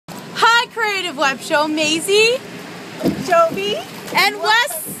Thecreativewebshow, Maisie, Joby, and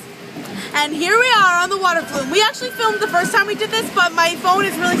Wes. And here we are on the water flume. We actually filmed the first time we did this, but my phone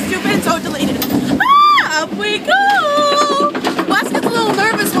is really stupid, so it deleted it. Ah, up we go! Wes gets a little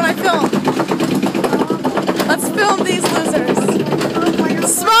nervous when I film. Let's film these losers.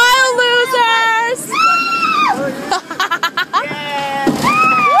 Smile, losers!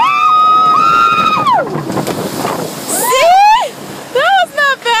 See? That was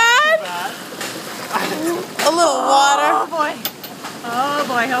not bad. A little water. Oh boy. Oh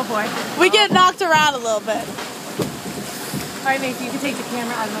boy, oh boy. We get knocked around a little bit. Alright, Macy, you can take the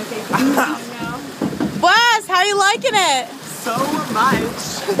camera out of my face. Wes, how are you liking it? So much.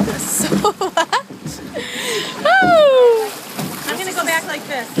 So much. Woo! I'm gonna go back like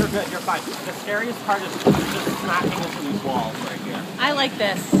this. You're good, you're fine. The scariest part is just smacking into these walls right here. I like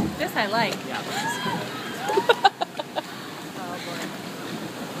this. This I like. Yeah. Oh boy.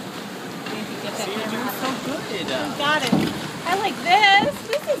 Macy, get that See, you're camera doing so good. out. Got it. I like this.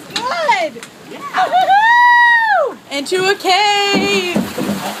 This is good. Yeah. Woohoo! Into a cave.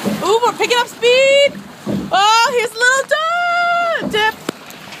 Ooh, we're picking up speed. Oh, here's a little dip.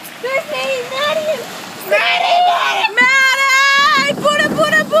 There's Maddie. Maddie. Maddie! Booty!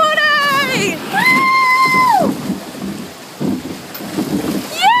 Woo!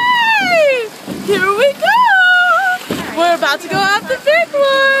 Yay! Here we go. Right. We're about to go up the big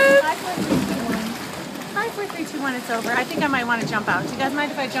one. 5, 4, 3, 2, 1, it's over. I think I might want to jump out. Do you guys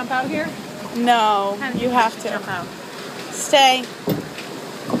mind if I jump out here? No, Kind of you think I have should to. jump out. Stay.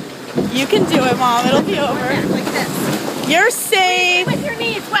 You can do it, Mom. It'll be over. Like this. You're safe. With your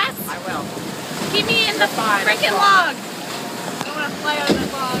knees, Wes. I will. Keep me in the Fine, freaking log. I don't want to fly out of the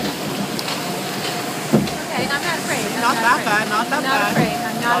log. Okay, I'm not afraid. Not that bad, not that bad.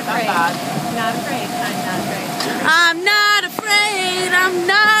 I'm not afraid. bad. Not afraid. I'm not afraid. I'm not afraid. I'm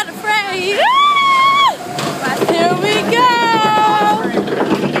not afraid. Here we go.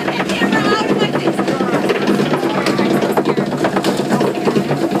 Get that camera out of my face.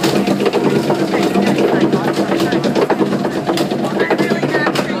 I'm really not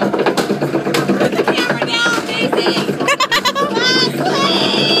afraid. Put the camera down, Maisie.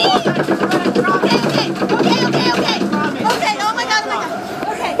 Okay, oh my god.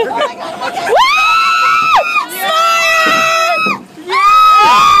 Okay. Woo! Smile!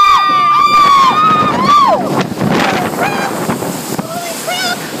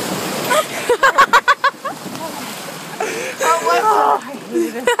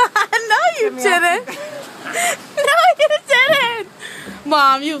 No, you didn't. No, you didn't.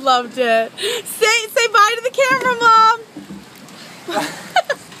 Mom, you loved it. Say bye to the camera, Mom.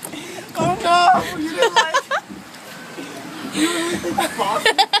 Oh no, you didn't like it. You really think the boss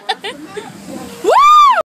is worse than that?